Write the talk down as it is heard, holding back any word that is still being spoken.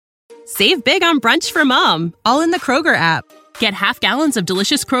Save big on brunch for mom, all in the Kroger app. Get half gallons of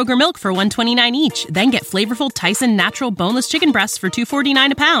delicious Kroger milk for $1.29 each. Then get flavorful Tyson natural boneless chicken breasts for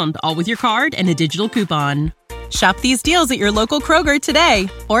 $2.49 a pound, all with your card and a digital coupon. Shop these deals at your local Kroger today,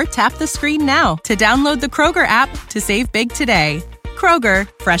 or tap the screen now to download the Kroger app to save big today. Kroger,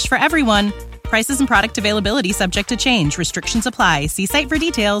 fresh for everyone. Prices and product availability subject to change. Restrictions apply. See site for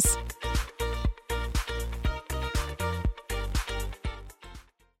details.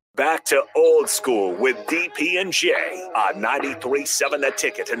 Back to old school with DP and J on 93.7 The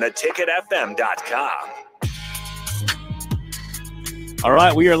Ticket and theticketfm.com. All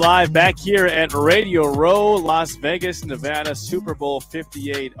right, we are live back here at Radio Row, Las Vegas, Nevada, Super Bowl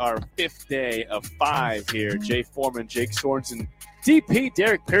 58, our fifth day of 5 here. Jay Foreman, Jake Sorensen, DP,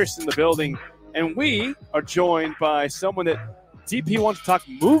 Derek Pierce in the building, and we are joined by someone that DP wants to talk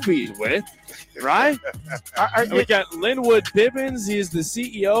movies with, right? We got Lynwood Bibbens. He is the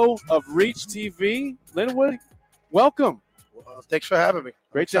CEO of ReachTV. Lynwood, welcome. Well, thanks for having me.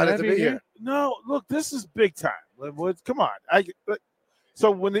 Great to have you here. No, look, this is big time, Lynwood. Come on. So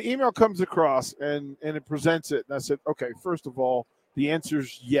when the email comes across and it presents it, and I said, okay, first of all, the answer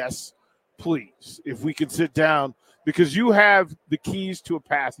is yes, please, if we can sit down, because you have the keys to a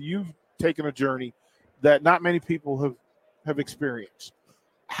path. You've taken a journey that not many people have experienced.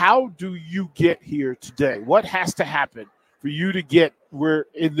 How do you get here today? What has to happen for you to get where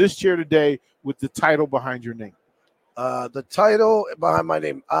in this chair today with the title behind your name? The title behind my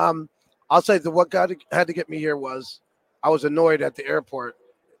name. I'll say that what had to get me here was I was annoyed at the airport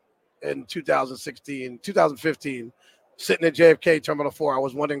in 2015, sitting at JFK Terminal 4. I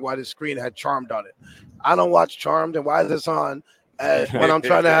was wondering why the screen had Charmed on it. I don't watch Charmed, and why is this on when I'm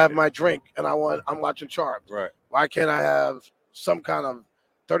trying to have my drink and I'm watching Charmed? Right. Why can't I have some kind of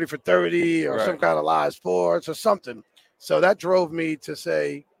 30 for 30 or some kind of live sports or something? So that drove me to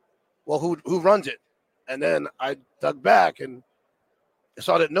say, well, who runs it? And then I dug back and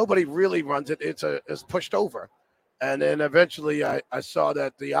saw that nobody really runs it. It's pushed over. And then eventually I saw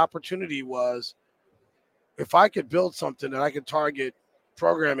that the opportunity was, if I could build something that I could target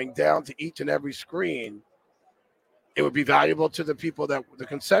programming down to each and every screen, it would be valuable to the people the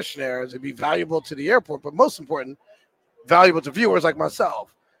concessionaires, it'd be valuable to the airport, but most important, valuable to viewers like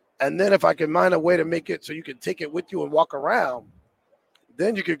myself. And then if I can find a way to make it so you can take it with you and walk around,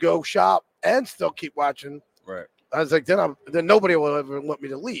 then you could go shop and still keep watching. Right. I was like, then nobody will ever want me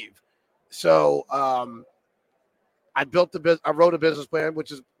to leave. So I wrote a business plan,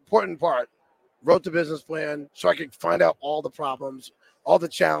 which is an important part. Wrote the business plan so I could find out all the problems, all the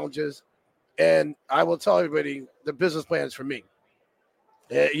challenges. And I will tell everybody, the business plan is for me.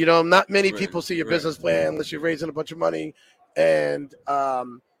 Not many people see your business plan unless you're raising a bunch of money. And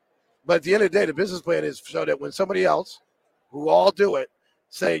but at the end of the day, the business plan is so that when somebody else, who all do it,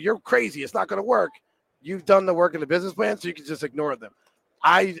 say, you're crazy, it's not going to work, you've done the work in the business plan, so you can just ignore them.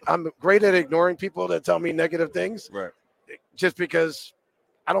 I'm great at ignoring people that tell me negative things, right? Just because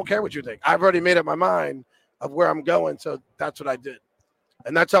I don't care what you think. I've already made up my mind of where I'm going, so that's what I did.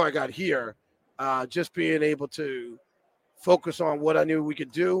 And that's how I got here, just being able to focus on what I knew we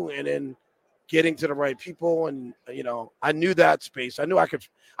could do and then getting to the right people. And, I knew that space. I knew I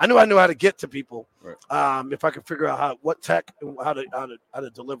knew how to get to people, right. If I could figure out what tech and how to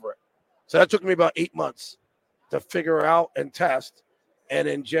deliver it. So that took me about 8 months to figure out and test. And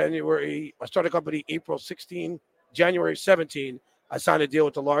in January, I started a company April 16, January 17, I signed a deal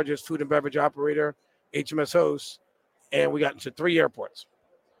with the largest food and beverage operator, HMS Hosts, and we got into 3 airports.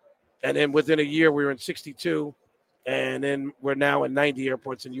 And then within a year, we were in 62, and then we're now in 90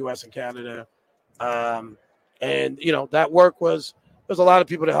 airports in U.S. and Canada. And, that work there's a lot of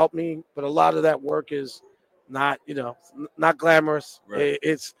people to help me, but a lot of that work is not glamorous. Right.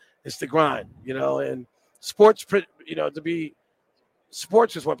 It's the grind, and sports,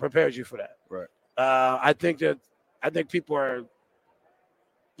 sports is what prepares you for that. Right. I think people are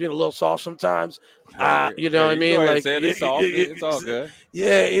being a little soft sometimes. What I mean? Like it's all good.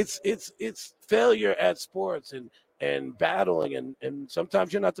 Yeah, it's failure at sports and battling and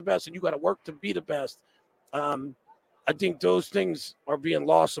sometimes you're not the best and you got to work to be the best. I think those things are being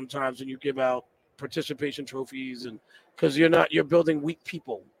lost sometimes when you give out participation trophies and because you're building weak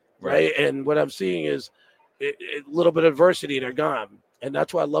people, right? And what I'm seeing is a little bit of adversity, they're gone. And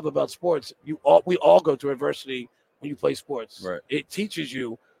that's what I love about sports. We all go through adversity when you play sports. Right. It teaches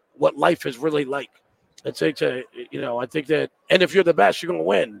you what life is really like. I think that, and if you're the best, you're going to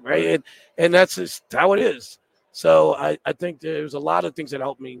win, right? And that's just how it is. So I think there's a lot of things that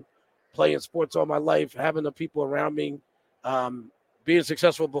helped me playing sports all my life, having the people around me, being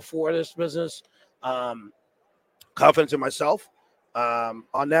successful before this business, confidence in myself,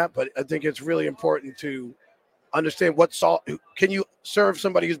 on that. But I think it's really important to understand can you serve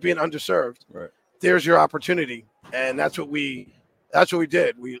somebody who's being underserved. Right. There's your opportunity, and that's what we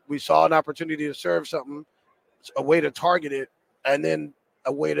did. We saw an opportunity to serve something, a way to target it, and then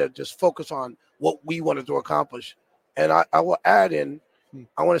a way to just focus on what we wanted to accomplish. And I will add in,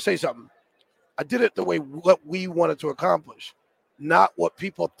 I want to say something. I did it the way what we wanted to accomplish, not what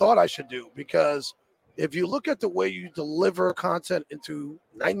people thought I should do. Because if you look at the way you deliver content into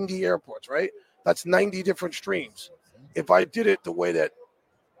 90 airports, right? That's 90 different streams. If I did it the way that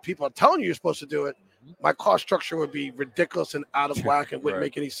people are telling you you're supposed to do it, my cost structure would be ridiculous and out of whack and wouldn't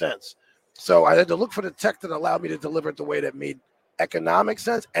make any sense. So I had to look for the tech that allowed me to deliver it the way that made economic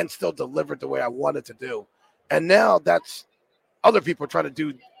sense and still deliver it the way I wanted to do. And now that's other people trying to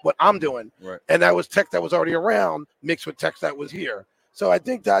do what I'm doing. Right. And that was tech that was already around mixed with tech that was here. So I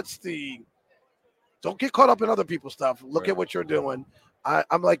think that's don't get caught up in other people's stuff. Look at what you're doing.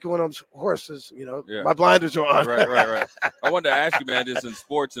 I'm like one of those horses, my blinders are on. Right. I wanted to ask you, man, just in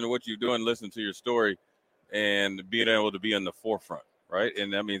sports and what you're doing, listening to your story and being able to be on the forefront, right?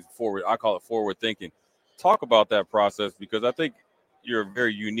 And that means I call it forward thinking. Talk about that process, because I think you're a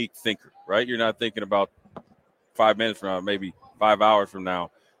very unique thinker, right? You're not thinking about 5 minutes from now, maybe 5 hours from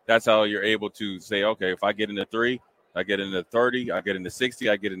now. That's how you're able to say, okay, if I get into 3, I get into 30, I get into 60,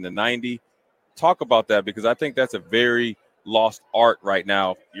 I get into 90. Talk about that, because I think that's a very lost art right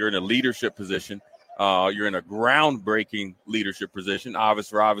now. You're in a leadership position. You're in a groundbreaking leadership position,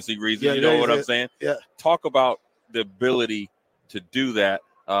 for obviously reasons. I'm saying? Yeah. Talk about the ability to do that,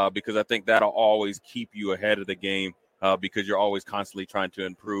 because I think that'll always keep you ahead of the game, because you're always constantly trying to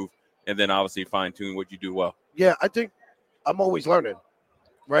improve and then obviously fine-tune what you do well. Yeah, I think I'm always learning,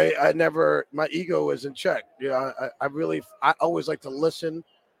 right? My ego is in check. I always like to listen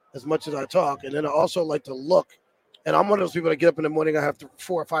as much as I talk. And then I also like to look. And I'm one of those people that get up in the morning. I have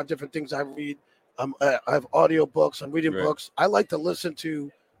 4 or 5 different things I read. I have audio books. I'm reading books. I like to listen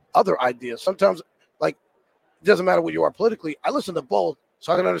to other ideas. Sometimes, it doesn't matter what you are politically. I listen to both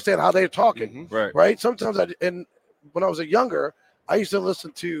so I can understand how they're talking. Mm-hmm. Right. Sometimes when I was younger, I used to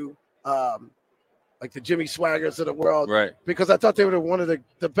listen to the Jimmy Swaggers of the world, right? Because I thought they were one of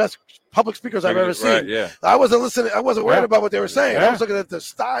the best public speakers I've ever seen. Right, yeah. I wasn't listening. I wasn't worried about what they were saying. Yeah. I was looking at the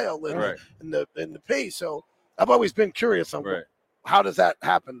style and the pace. So I've always been curious on how does that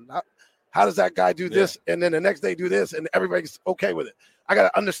happen? How does that guy do this, and then the next day do this, and everybody's okay with it? I got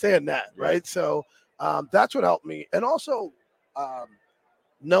to understand that, right? So that's what helped me, and also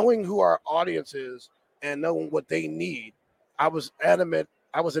knowing who our audience is and knowing what they need. I was adamant.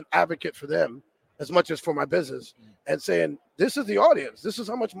 I was an advocate for them as much as for my business, and saying, this is the audience. This is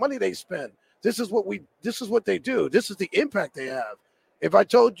how much money they spend. This is what they do. This is the impact they have. If I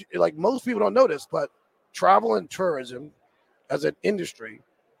told you, most people don't know this, but travel and tourism as an industry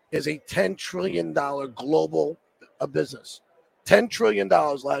is a $10 trillion global business. $10 trillion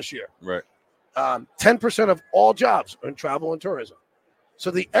last year. Right. 10% of all jobs are in travel and tourism. So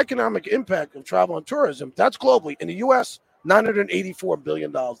the economic impact of travel and tourism, that's globally. In the U.S., $984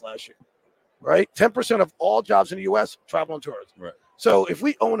 billion last year. Right? 10% of all jobs in the U.S., travel and tourism. Right. So if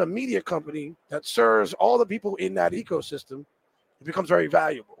we own a media company that serves all the people in that ecosystem, it becomes very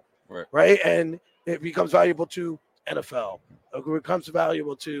valuable. Right? And it becomes valuable to NFL. It becomes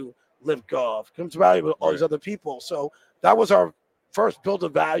valuable to Live Golf. It becomes valuable to all these other people. So that was our first build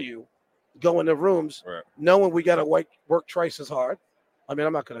of value. Go in the rooms, knowing we got to work twice as hard. I mean,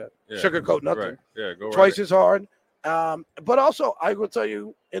 I'm not going to sugarcoat nothing. Right. Yeah, go twice as hard. But also, I will tell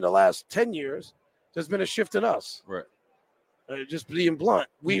you, in the last 10 years, there's been a shift in us. Right. Just being blunt,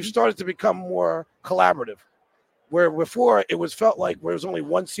 we've started to become more collaborative. Where before it was felt like there was only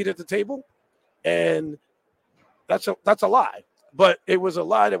one seat at the table, and that's a lie. But it was a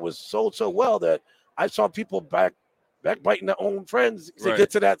lie that was sold so well that I saw people backbiting their own friends to get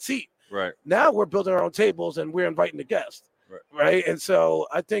to that seat. Right. Now we're building our own tables and we're inviting the guests. Right. And so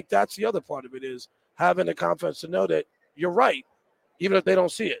I think that's the other part of it, is having the confidence to know that you're right, even if they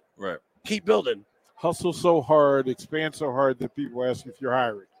don't see it. Right. Keep building. Hustle so hard, expand so hard that people ask if you're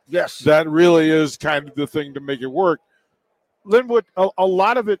hiring. Yes. That really is kind of the thing to make it work. Lynwood, a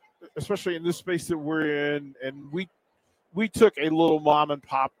lot of it, especially in this space that we're in, and we took a little mom and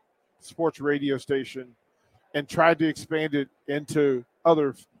pop sports radio station and tried to expand it into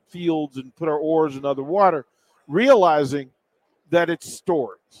other fields and put our oars in other water, realizing that it's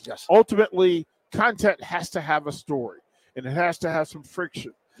stories. Yes. Ultimately, content has to have a story, and it has to have some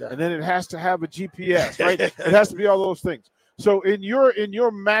friction, and then it has to have a GPS, right? It has to be all those things. So in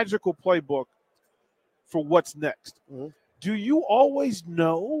your magical playbook for what's next, do you always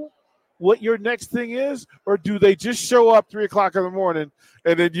know what your next thing is, or do they just show up 3 o'clock in the morning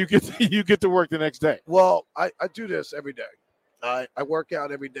and then you get to work the next day? Well, I do this every day. I work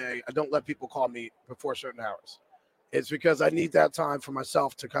out every day. I don't let people call me before certain hours. It's because I need that time for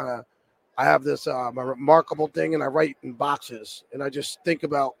myself to kind of. I have this my remarkable thing, and I write in boxes, and I just think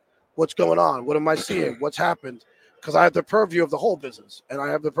about what's going on, what am I seeing, what's happened, because I have the purview of the whole business, and I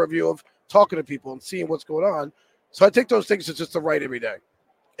have the purview of talking to people and seeing what's going on. So I take those things as just to write every day,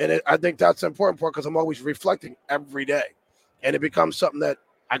 and I think that's the important part because I'm always reflecting every day, and it becomes something that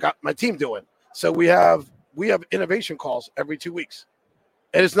I got my team doing. So we have innovation calls every 2 weeks,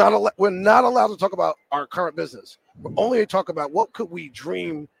 and we're not allowed to talk about our current business. We're only to talk about what could we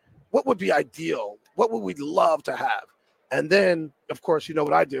dream, what would be ideal, what would we love to have, and then of course you know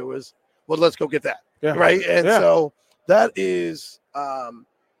what I do is, well, let's go get that, right? And so that is,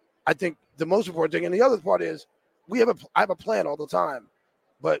 I think, the most important thing. And the other part is I have a plan all the time,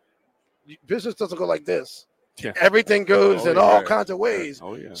 but business doesn't go like this. Yeah. Everything goes in all kinds of ways.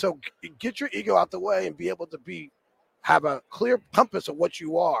 So get your ego out the way and be able to have a clear compass of what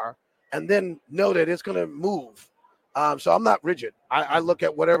you are, and then know that it's going to move. So I'm not rigid. I look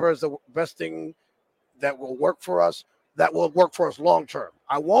at whatever is the best thing that will work for us, that will work for us long term.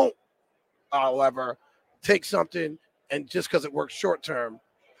 I won't, however, take something and just because it works short term,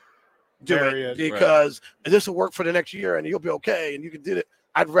 do it because this will work for the next year and you'll be okay and you can do it.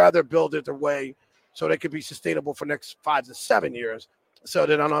 I'd rather build it the way so they could be sustainable for next 5 to 7 years, so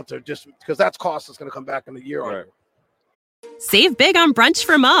that I don't have to just because that's cost that's going to come back in a year. Right. Save big on brunch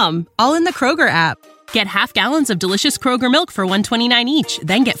for mom, all in the Kroger app. Get half gallons of delicious Kroger milk for $1.29 each.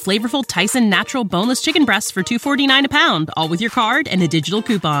 Then get flavorful Tyson natural boneless chicken breasts for $2.49 a pound, all with your card and a digital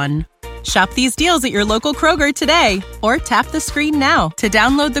coupon. Shop these deals at your local Kroger today, or tap the screen now to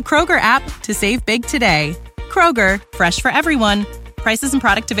download the Kroger app to save big today. Kroger, fresh for everyone. Prices and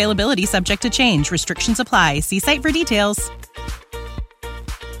product availability subject to change. Restrictions apply. See site for details.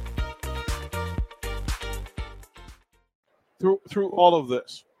 Through all of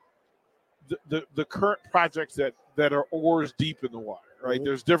this, the current projects that are oars deep in the water, right? Mm-hmm.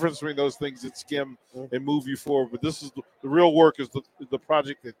 There's difference between those things that skim and move you forward, but this is the real work is the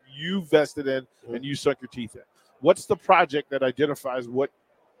project that you vested in and you sunk your teeth in. What's the project that identifies what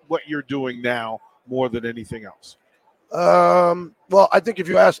you're doing now more than anything else? Well, I think if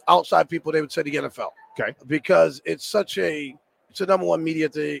you ask outside people, they would say the NFL. Okay. Because it's a number one media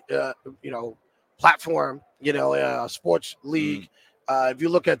platform, sports league. If you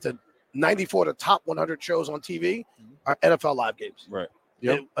look at the 94 of the top 100 shows on TV are NFL live games. Right.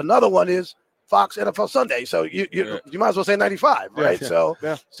 Yep. Another one is Fox NFL Sunday. So you might as well say 95, right?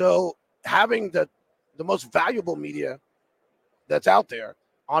 Yeah. So having the most valuable media that's out there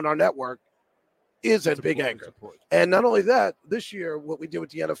on our network is a big anchor. And not only that, this year, what we did with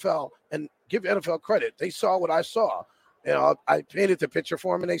the NFL, and give NFL credit, they saw what I saw. I painted the picture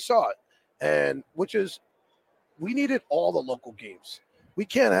for them and they saw it. And which is, we needed all the local games. We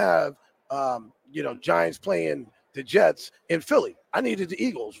can't have, Giants playing the Jets in Philly. I needed the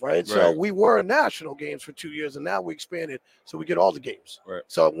Eagles, right? So we were national games for 2 years, and now we expanded so we get all the games. Right.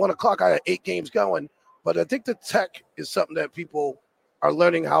 So at 1 o'clock, I had 8 games going. But I think the tech is something that people are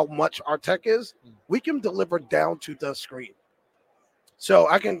learning how much our tech is. We can deliver down to the screen. So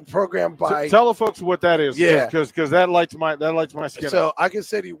I can program by. Tell the folks what that is, because that lights my skin. So up. I can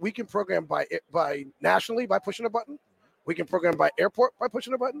say to you, we can program by nationally by pushing a button. We can program by airport by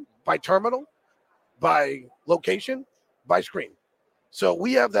pushing a button, by terminal, by location, by screen. So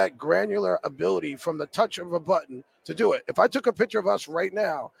we have that granular ability from the touch of a button to do it. If I took a picture of us right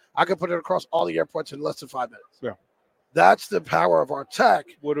now, I could put it across all the airports in less than 5 minutes. Yeah. That's the power of our tech.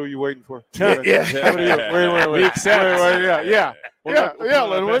 What are you waiting for? Yeah. Wait. We accept. Yeah.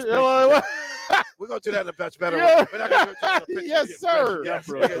 Lynwood. We're going to do that in a better way. We're not gonna do yes, sir.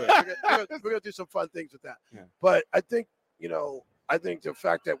 We're going to do some fun things with that. Yeah. But I think, the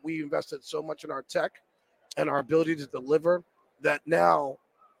fact that we invested so much in our tech and our ability to deliver, that now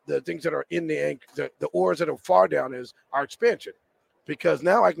the things that are in the oars that are far down is our expansion. Because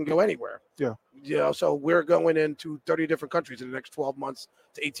now I can go anywhere. Yeah. So we're going into 30 different countries in the next 12 months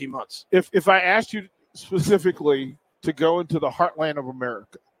to 18 months. If I asked you specifically to go into the heartland of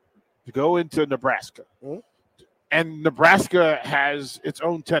America, to go into Nebraska, and Nebraska has its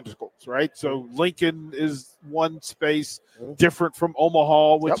own tentacles, right? So Lincoln is one space different from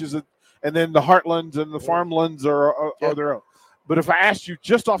Omaha, which is and then the heartlands and the farmlands are their own. But if I asked you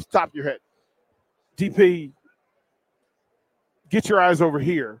just off the top of your head, DP, get your eyes over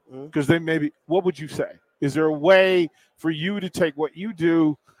here, because what would you say? Is there a way for you to take what you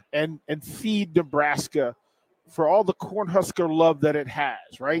do and feed Nebraska for all the Cornhusker love that it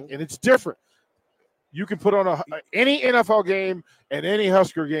has, right? And it's different. You can put on any NFL game and any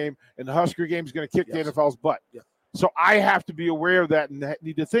Husker game, and the Husker game is going to kick the NFL's butt. Yeah. So I have to be aware of that and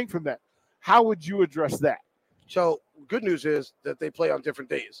need to think from that. How would you address that? So good news is that they play on different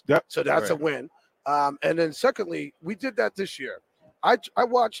days. Yep. So that's a win. And then secondly, we did that this year. I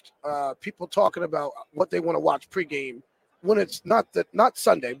watched people talking about what they want to watch pregame when it's not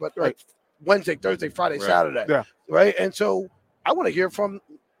Sunday, but like Wednesday, Thursday, Friday, Saturday. Yeah. Right. And so I want to hear from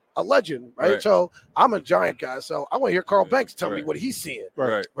a legend, right? So I'm a Giant guy, so I want to hear Carl Banks tell me what he's seeing.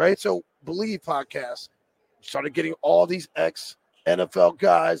 Right. So Believe podcast started getting all these ex-NFL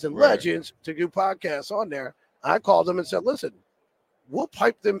guys and legends to do podcasts on there. I called them and said, listen, we'll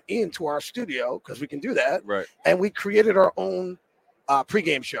pipe them into our studio because we can do that. Right. And we created our own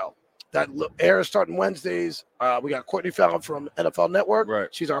pregame show that airs starting Wednesdays. We got Courtney Fallon from NFL Network. Right.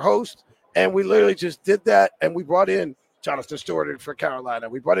 She's our host. And we literally just did that. And we brought in Jonathan Stewart for Carolina.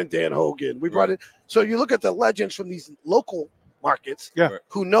 We brought in Dan Hogan. We brought in. So you look at the legends from these local markets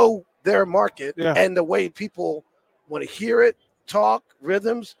who know their market and the way people want to hear it, talk,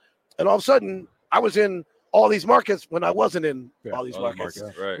 rhythms. And all of a sudden, I was in all these markets when I wasn't in all these markets.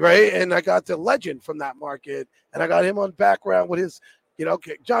 Right. And I got the legend from that market, and I got him on background with his,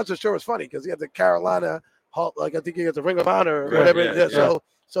 Jonathan Stewart was funny because he had the Carolina, like I think he had the Ring of Honor or whatever.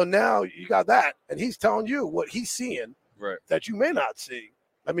 So now you got that, and he's telling you what he's seeing that you may not see.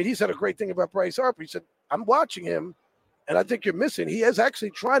 I mean, he said a great thing about Bryce Harper. He said, I'm watching him, and I think you're missing. He is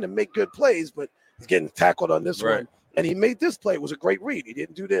actually trying to make good plays, but he's getting tackled on this one. And he made this play. It was a great read. He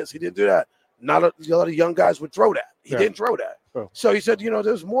didn't do this. He didn't do that. Not a lot of young guys would throw that. He didn't throw that. So he said,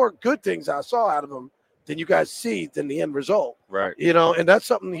 there's more good things I saw out of him than you guys see than the end result. Right. And that's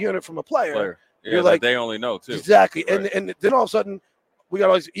something hearing it from a player. Yeah, you're like, they only know too. Exactly. And then all of a sudden we got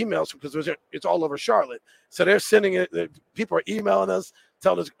all these emails because it's all over Charlotte. So they're sending it. People are emailing us,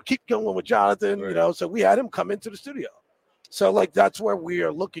 telling us, keep going with Jonathan, so we had him come into the studio. So like, that's where we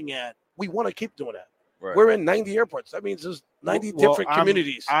are looking at. We want to keep doing that. Right. We're in 90 airports. That means there's 90 different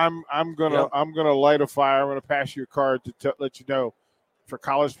communities. I'm gonna light a fire. I'm gonna pass you a card to let you know. For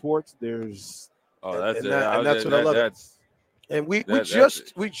college sports, there's that's what I love. And we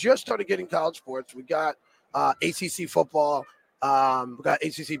just started getting college sports. We got ACC football. We got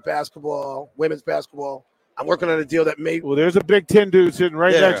ACC basketball, women's basketball. I'm working on a deal that may. Well, there's a Big Ten dude sitting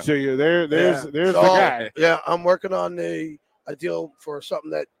right next to you. There's the guy. Yeah, I'm working on a deal for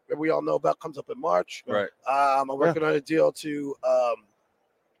something that we all know about, comes up in March. Right. I'm working on a deal to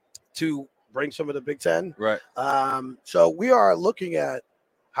bring some of the Big Ten. Right. So we are looking at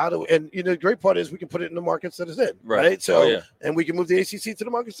how to, and the great part is we can put it in the markets that it's in. Right. So and we can move the ACC to the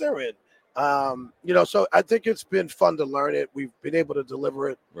markets they're in. So I think it's been fun to learn it. We've been able to deliver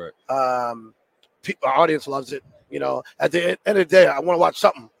it. Right. Our audience loves it. At the end of the day, I want to watch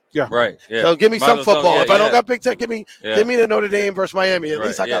something. Yeah. Right. Yeah. So give me some football. If I don't got Big Ten, give me the Notre Dame versus Miami. At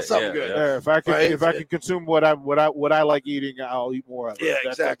least I got something good. Yeah. If I can consume what I like eating, I'll eat more of it. Yeah,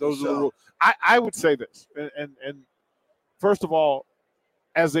 exactly. Those are the rules. I would say this, and first of all,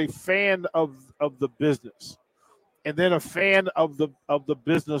 as a fan of the business, and then a fan of the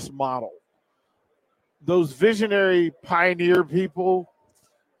business model, those visionary pioneer people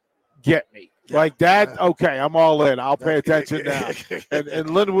get me. Like that, okay, I'm all in. I'll pay attention now. And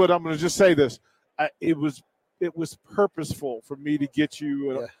Lynwood, I'm going to just say this: it was purposeful for me to get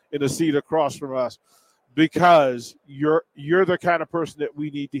you in a seat across from us, because you're the kind of person that we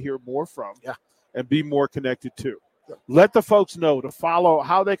need to hear more from, and be more connected to. Yeah. Let the folks know to follow,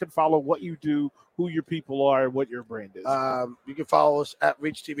 how they can follow what you do, who your people are, and what your brand is. You can follow us at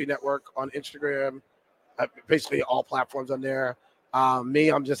ReachTV Network on Instagram, basically all platforms on there.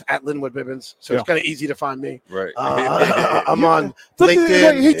 I'm just at Lynwood Bibbens, so it's kind of easy to find me. Right. I'm on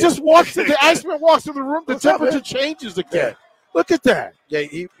LinkedIn. He just walks in. The Iceman walks in the room. The temperature changes again. Yeah. Look at that. Yeah,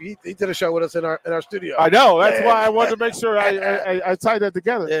 he did a show with us in our studio. I know. That's why I wanted to make sure I tied that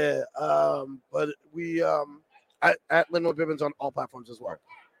together. Yeah. But we at Lynwood Bibbens on all platforms as well.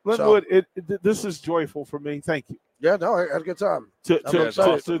 Lynwood, this is joyful for me. Thank you. Yeah. No, I had a good time to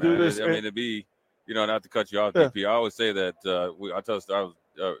do this. I mean, to be. Not to cut you off, DP. I always say that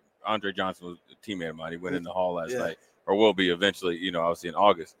Andre Johnson was a teammate of mine. He went in the hall last night, or will be eventually, obviously in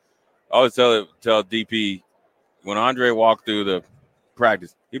August. I always tell DP, when Andre walked through the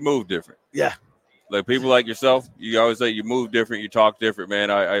practice, he moved different. Yeah. Like people like yourself, you always say you move different, you talk different, man.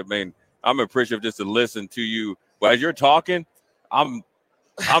 I mean, I'm appreciative just to listen to you. But as you're talking, I'm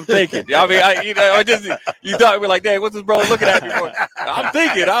thinking. I mean, you thought we're like, dang, what's this brother looking at me for? I'm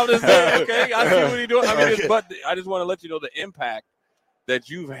thinking. I'm just saying, okay, I see what he's doing. I mean, but I just want to let you know the impact that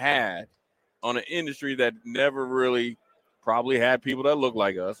you've had on an industry that never really probably had people that look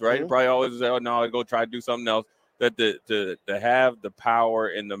like us, right? Probably always say, oh, no, I go try to do something else. That to have the power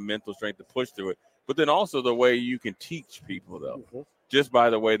and the mental strength to push through it. But then also the way you can teach people, though, just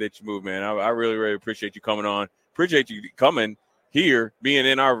by the way that you move, man. I really, really appreciate you coming on. Appreciate you coming here, being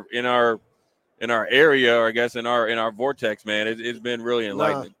in our area, or I guess in our vortex, man. It's been really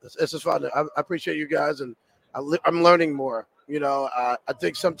enlightening. It's just fun. I appreciate you guys, and I'm learning more. I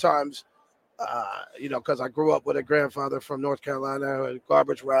think sometimes, because I grew up with a grandfather from North Carolina, a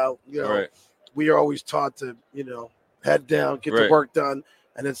garbage route. We are always taught to, head down, get the work done,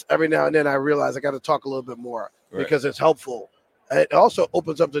 and it's every now and then I realize I got to talk a little bit more because it's helpful. It also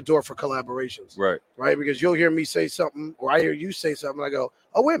opens up the door for collaborations, right? Because you'll hear me say something, or I hear you say something, and I go,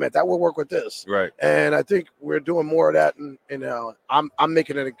 "Oh, wait a minute, that will work with this." Right. And I think we're doing more of that, and I'm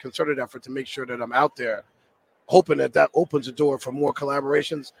making it a concerted effort to make sure that I'm out there, hoping that opens the door for more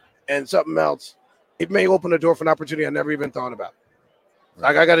collaborations and something else. It may open the door for an opportunity I never even thought about.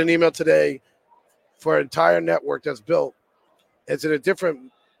 Like I got an email today for an entire network that's built. It's in a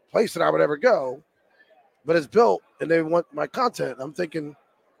different place than I would ever go, but it's built, and they want my content. I'm thinking,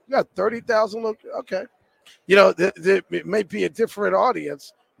 you got 30,000 okay. It may be a different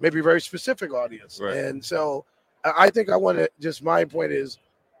audience, maybe a very specific audience. And so I think I want to just, my point is,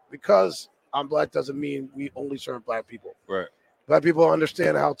 because I'm black doesn't mean we only serve black people. Black people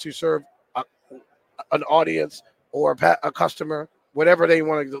understand how to serve an audience or a customer, whatever they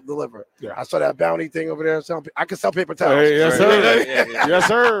want to deliver. I saw that bounty thing over there. I can sell paper towels. Hey, yes, sir. Yes,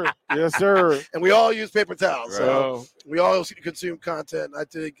 sir. Yes, sir. And we all use paper towels. So we all consume content. I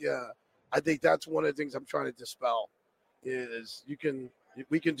think that's one of the things I'm trying to dispel is we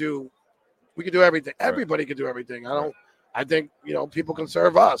can do everything. Everybody can do everything. I think, people can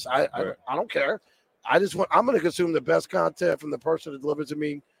serve us. I don't care. I'm going to consume the best content from the person that delivers to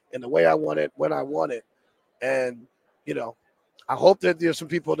me in the way I want it, when I want it. And, I hope that there's some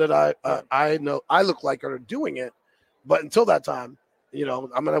people that I know I look like are doing it, but until that time,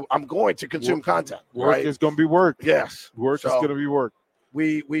 I'm going to consume content. Work is going to be work. Yes, work is going to be work.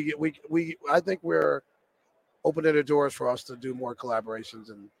 I think we're opening the doors for us to do more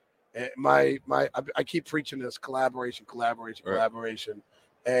collaborations, and I keep preaching this collaboration,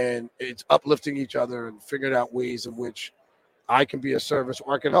 and it's uplifting each other and figuring out ways in which I can be a service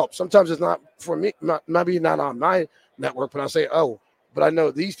or I can help. Sometimes it's not for me, maybe not on my network, but I say, but I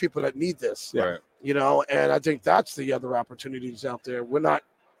know these people that need this, and I think that's the other opportunities out there.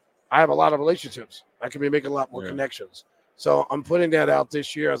 I have a lot of relationships. I can be making a lot more connections. So I'm putting that out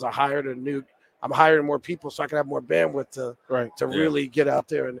this year as I'm hiring more people so I can have more bandwidth to really get out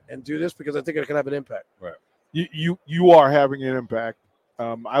there and do this, because I think it can have an impact. You are having an impact.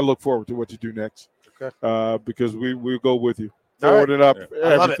 I look forward to what you do next. Because we'll go with you. Forward it up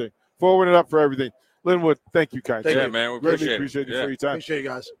everything. Forward it up for everything. Lynwood, thank you, guys. Yeah, man. We appreciate you for your time. Appreciate you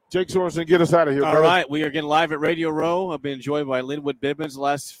guys. Jake Sorensen, get us out of here. All right. We are getting live at Radio Row. I've been joined by Lynwood Bibbens the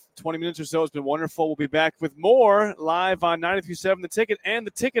last 20 minutes or so. It's been wonderful. We'll be back with more live on 93.7 The Ticket and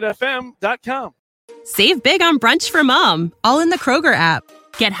theticketfm.com. Save big on brunch for mom, all in the Kroger app.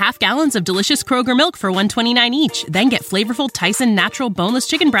 Get half gallons of delicious Kroger milk for $1.29 each. Then get flavorful Tyson natural boneless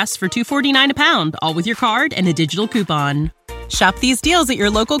chicken breasts for $2.49 a pound, all with your card and a digital coupon. Shop these deals at your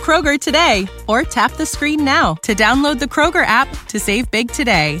local Kroger today, or tap the screen now to download the Kroger app to save big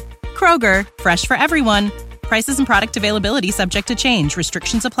today. Kroger, fresh for everyone. Prices and product availability subject to change.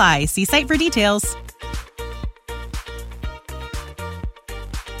 Restrictions apply. See site for details.